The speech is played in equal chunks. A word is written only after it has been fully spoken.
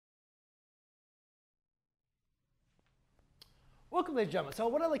Welcome, ladies and gentlemen. So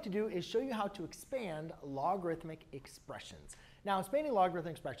what I'd like to do is show you how to expand logarithmic expressions. Now, expanding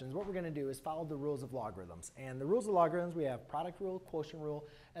logarithmic expressions, what we're going to do is follow the rules of logarithms. And the rules of logarithms, we have product rule, quotient rule,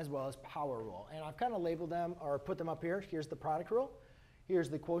 as well as power rule. And I've kind of labeled them or put them up here. Here's the product rule. Here's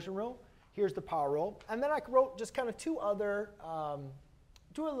the quotient rule. Here's the power rule. And then I wrote just kind of two little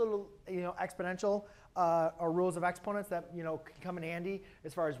exponential or rules of exponents that can come in handy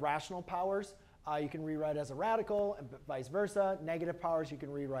as far as rational powers. You can rewrite as a radical, and vice versa. Negative powers you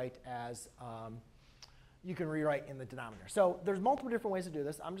can rewrite as in the denominator. So there's multiple different ways to do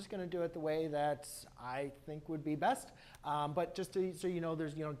this. I'm just going to do it the way that I think would be best. But just so you know,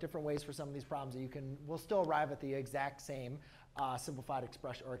 there's different ways for some of these problems that we'll still arrive at the exact same simplified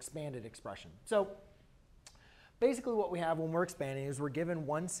expression or expanded expression. So basically what we have when we're expanding is we're given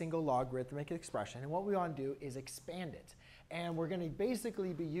one single logarithmic expression, and what we want to do is expand it. And we're going to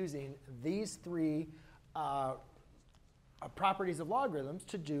basically be using these three properties of logarithms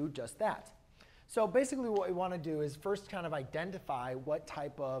to do just that. So basically what we want to do is first kind of identify what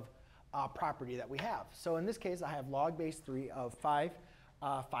type of property that we have. So in this case, I have log base 3 of 5x.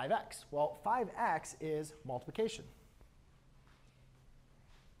 Well, 5x is multiplication.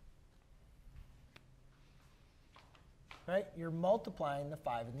 Right? You're multiplying the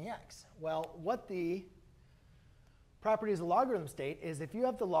 5 and the x. Well, what the properties of logarithm state is if you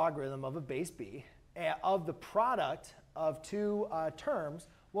have the logarithm of a base b of the product of two terms,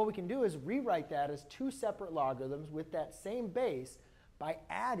 what we can do is rewrite that as two separate logarithms with that same base by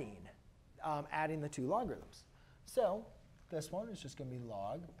adding the two logarithms. So this one is just going to be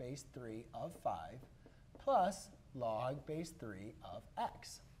log base 3 of 5 plus log base 3 of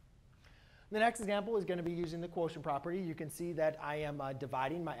x. The next example is going to be using the quotient property. You can see that I am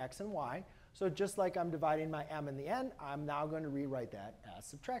dividing my x and y. So just like I'm dividing my m and the n, I'm now going to rewrite that as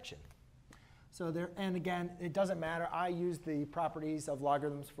subtraction. So there, and again, it doesn't matter. I use the properties of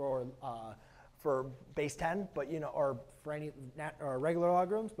logarithms for base 10, but or for any regular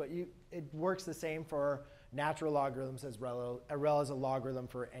logarithms, but it works the same for natural logarithms as well as a logarithm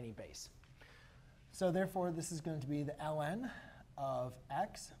for any base. So therefore, this is going to be the ln of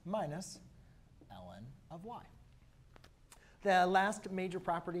x minus ln of y. The last major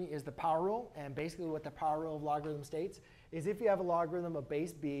property is the power rule, and basically what the power rule of logarithm states is if you have a logarithm of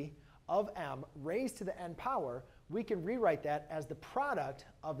base b of m raised to the n power, we can rewrite that as the product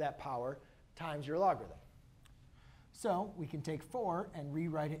of that power times your logarithm. So we can take 4 and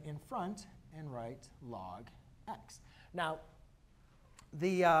rewrite it in front and write log x. Now,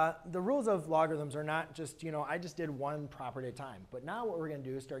 the rules of logarithms are not just, I just did one property at a time. But now what we're going to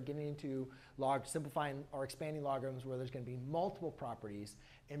do is start getting into simplifying or expanding logarithms where there's going to be multiple properties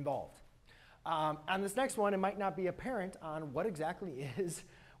involved. On this next one, it might not be apparent on what exactly am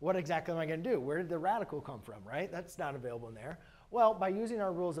I going to do? Where did the radical come from, right? That's not available in there. Well, by using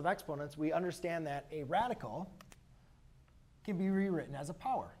our rules of exponents, we understand that a radical can be rewritten as a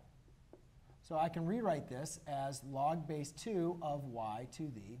power. So I can rewrite this as log base 2 of y to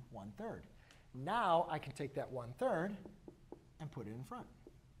the 1/3. Now I can take that 1/3 and put it in front.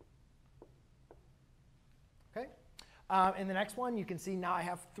 Okay? In the next one, you can see now I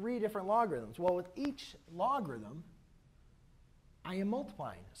have 3 different logarithms. Well, with each logarithm, I am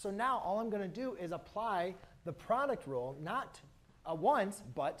multiplying. So now all I'm going to do is apply the product rule, not once,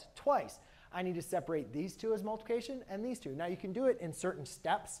 but twice. I need to separate these two as multiplication and these two. Now you can do it in certain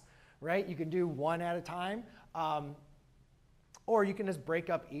steps. Right? You can do one at a time, or you can just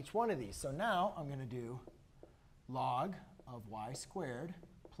break up each one of these. So now I'm going to do log of y squared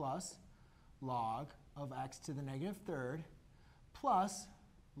plus log of x to the -3rd plus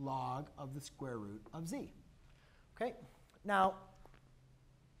log of the square root of z. Okay? Now,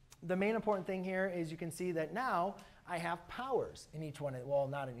 the main important thing here is you can see that now I have powers in each one. Well,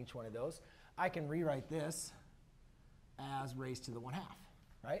 not in each one of those. I can rewrite this as raised to the 1/2,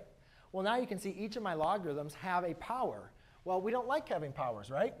 right? Well, now you can see each of my logarithms have a power. Well, we don't like having powers,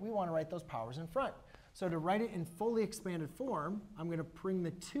 right? We want to write those powers in front. So to write it in fully expanded form, I'm going to bring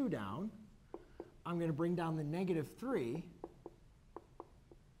the 2 down. I'm going to bring down the -3.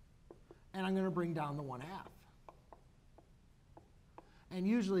 And I'm going to bring down the 1/2. And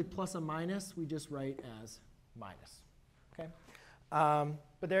usually plus or minus, we just write as minus. Okay?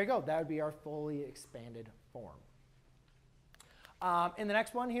 But there you go. That would be our fully expanded form. In the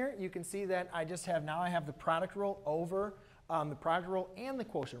next one here, you can see that I have the product rule over the product rule and the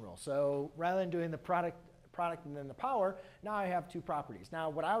quotient rule. So rather than doing the product and then the power, now I have 2 properties.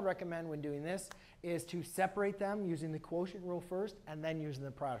 Now what I would recommend when doing this is to separate them using the quotient rule first and then using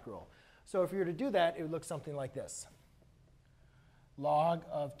the product rule. So if you were to do that, it would look something like this. Log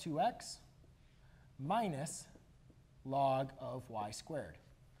of 2x minus log of y squared.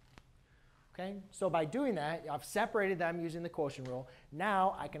 Okay, so by doing that, I've separated them using the quotient rule.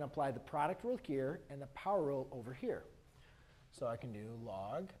 Now I can apply the product rule here and the power rule over here. So I can do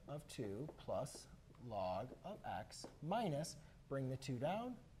log of 2 plus log of x minus, bring the 2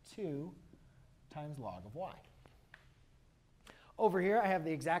 down, 2 times log of y. Over here, I have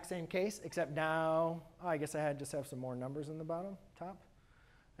the exact same case, except now, I guess I just have some more numbers in the top.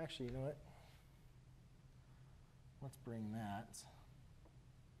 Actually, you know what? Let's bring that.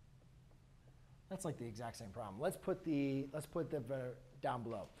 That's like the exact same problem. Let's put the down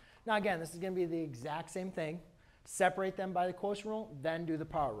below. Now again, this is going to be the exact same thing. Separate them by the quotient rule, then do the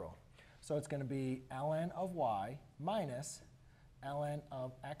power rule. So it's going to be ln of y minus ln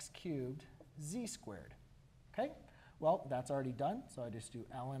of x cubed z squared. Okay? Well, that's already done. So I just do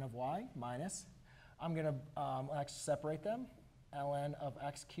ln of y minus. I'm going to actually separate them. Ln of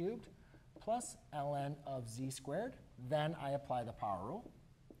x cubed plus ln of z squared. Then I apply the power rule.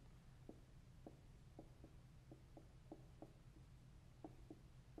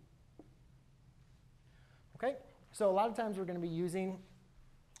 Okay, so a lot of times we're going to be using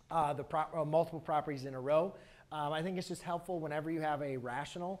multiple properties in a row. I think it's just helpful whenever you have a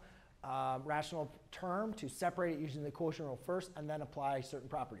rational term to separate it using the quotient rule first and then apply certain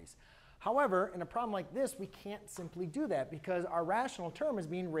properties. However, in a problem like this, we can't simply do that because our rational term is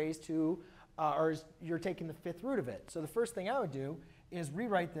being raised to, or you're taking the fifth root of it. So the first thing I would do is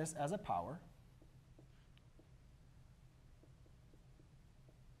rewrite this as a power.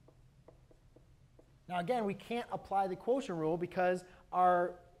 Now again, we can't apply the quotient rule because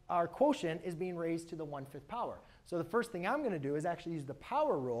our quotient is being raised to the 1/5 power. So the first thing I'm going to do is actually use the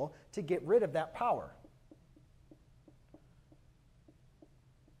power rule to get rid of that power.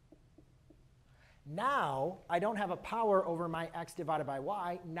 Now I don't have a power over my x divided by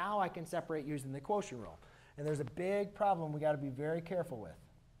y. Now I can separate using the quotient rule. And there's a big problem we got to be very careful with.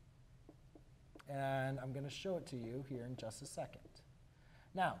 And I'm going to show it to you here in just a second.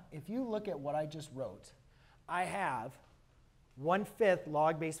 Now, if you look at what I just wrote, I have 1/5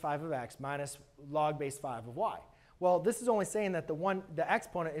 log base 5 of x minus log base 5 of y. Well, this is only saying that the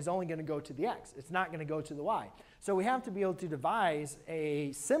exponent is only going to go to the x. It's not going to go to the y. So we have to be able to devise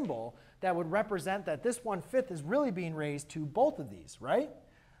a symbol that would represent that this 1/5 is really being raised to both of these, right?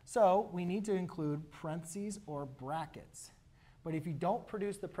 So we need to include parentheses or brackets. But if you don't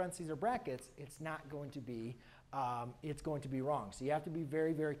produce the parentheses or brackets, it's not going to be, it's going to be wrong. So you have to be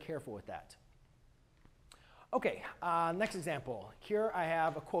very, very careful with that. OK, next example. Here I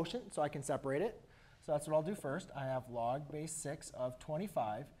have a quotient, so I can separate it. So that's what I'll do first. I have log base 6 of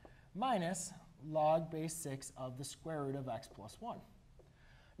 25 minus log base 6 of the square root of x plus 1.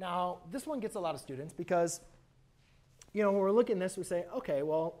 Now, this one gets a lot of students because, you know, when we're looking at this, we say, OK,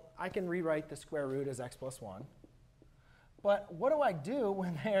 well, I can rewrite the square root as x plus 1. But what do I do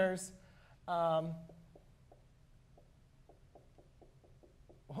when there's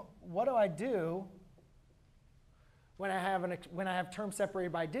what do I do when I have terms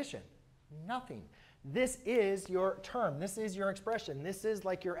separated by addition? Nothing. This is your term. This is your expression. This is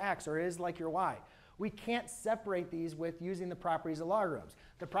like your x or is like your y. We can't separate these with using the properties of logarithms.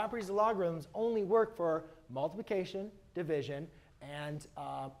 The properties of logarithms only work for multiplication, division, and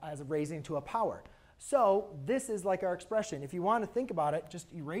as a raising to a power. So this is like our expression. If you want to think about it,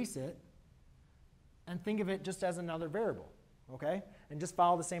 just erase it and think of it just as another variable, okay? And just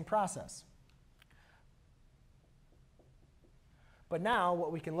follow the same process. But now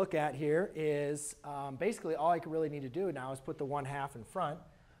what we can look at here is basically all I really need to do now is put the 1/2 in front.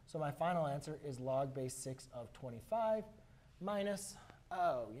 So my final answer is log base 6 of 25 minus,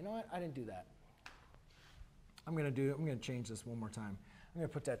 oh, you know what? I didn't do that. I'm going to change this one more time. I'm going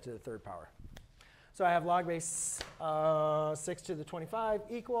to put that to the third power. So I have log base 6 to the 25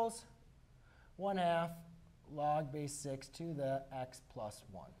 equals 1/2 log base 6 to the x plus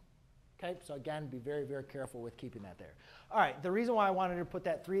 1. Okay, so again, be very, very careful with keeping that there. All right, the reason why I wanted to put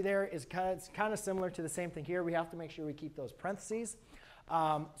that 3 there is it's kind of similar to the same thing here. We have to make sure we keep those parentheses.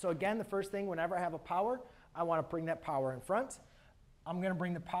 So again, the first thing, whenever I have a power, I want to bring that power in front. I'm going to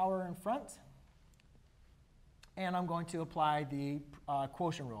bring the power in front. And I'm going to apply the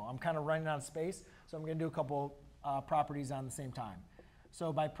quotient rule. I'm kind of running out of space, so I'm going to do a couple properties on the same time.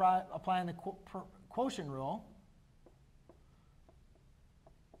 So by applying the quotient rule,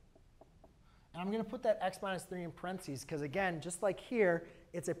 and I'm going to put that x minus 3 in parentheses, because again, just like here,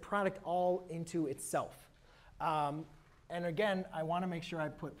 it's a product all into itself. And again, I want to make sure I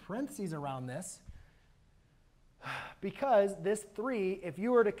put parentheses around this, because this 3, if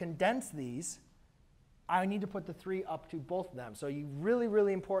you were to condense these, I need to put the 3 up to both of them. So you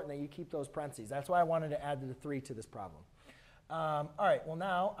really important that you keep those parentheses. That's why I wanted to add the 3 to this problem. All right, well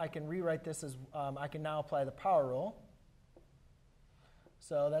now I can rewrite this as, I can now apply the power rule.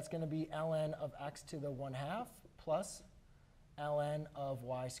 So that's going to be ln of x to the 1/2 plus ln of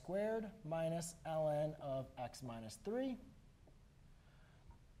y squared minus ln of x minus 3.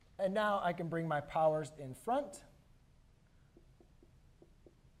 And now I can bring my powers in front.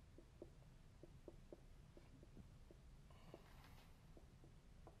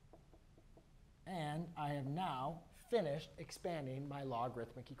 And I have now finished expanding my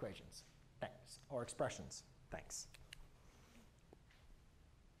logarithmic equations. Thanks. Or expressions. Thanks.